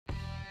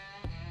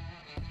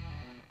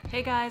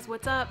Hey guys,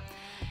 what's up?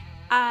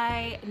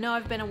 I know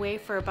I've been away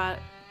for about,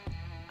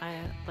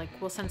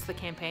 since the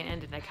campaign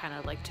ended, I kind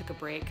of took a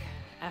break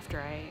after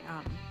I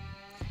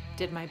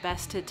did my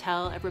best to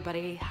tell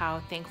everybody how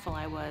thankful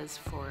I was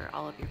for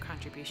all of your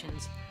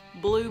contributions.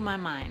 Blew my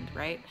mind,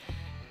 right?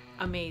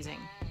 Amazing.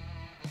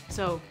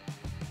 So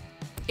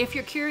if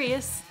you're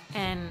curious,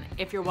 and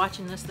if you're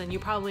watching this, then you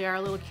probably are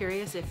a little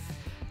curious. If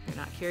you're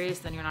not curious,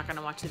 then you're not going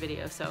to watch the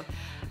video. So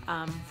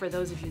for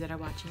those of you that are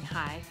watching,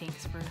 hi,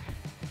 thanks for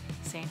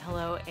saying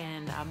hello.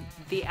 And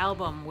the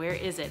album, where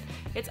is it?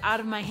 It's out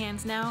of my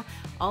hands now.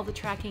 All the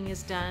tracking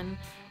is done.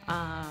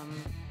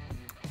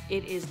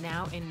 It is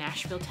now in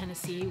Nashville,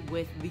 Tennessee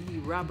with the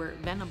Robert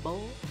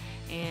Venable,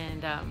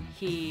 and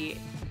he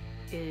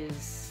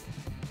is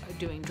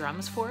doing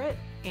drums for it,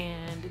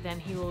 and then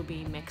he will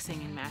be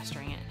mixing and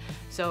mastering it.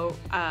 So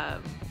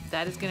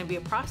that is going to be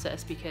a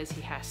process, because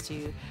he has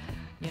to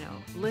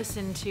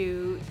listen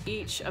to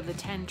each of the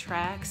 10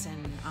 tracks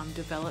and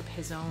develop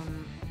his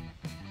own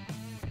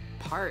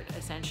part,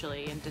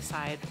 essentially, and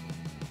decide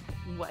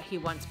what he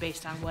wants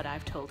based on what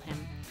I've told him.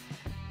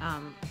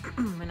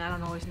 And I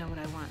don't always know what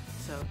I want,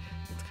 so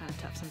it's kind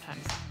of tough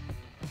sometimes.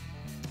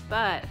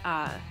 But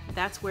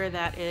that's where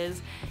that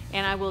is,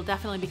 and I will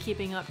definitely be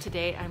keeping up to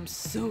date. I'm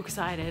so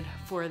excited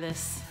for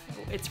this.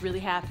 It's really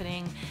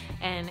happening,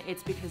 and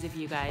it's because of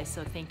you guys,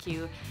 so thank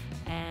you,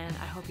 and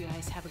I hope you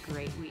guys have a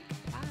great week.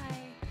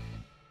 Bye.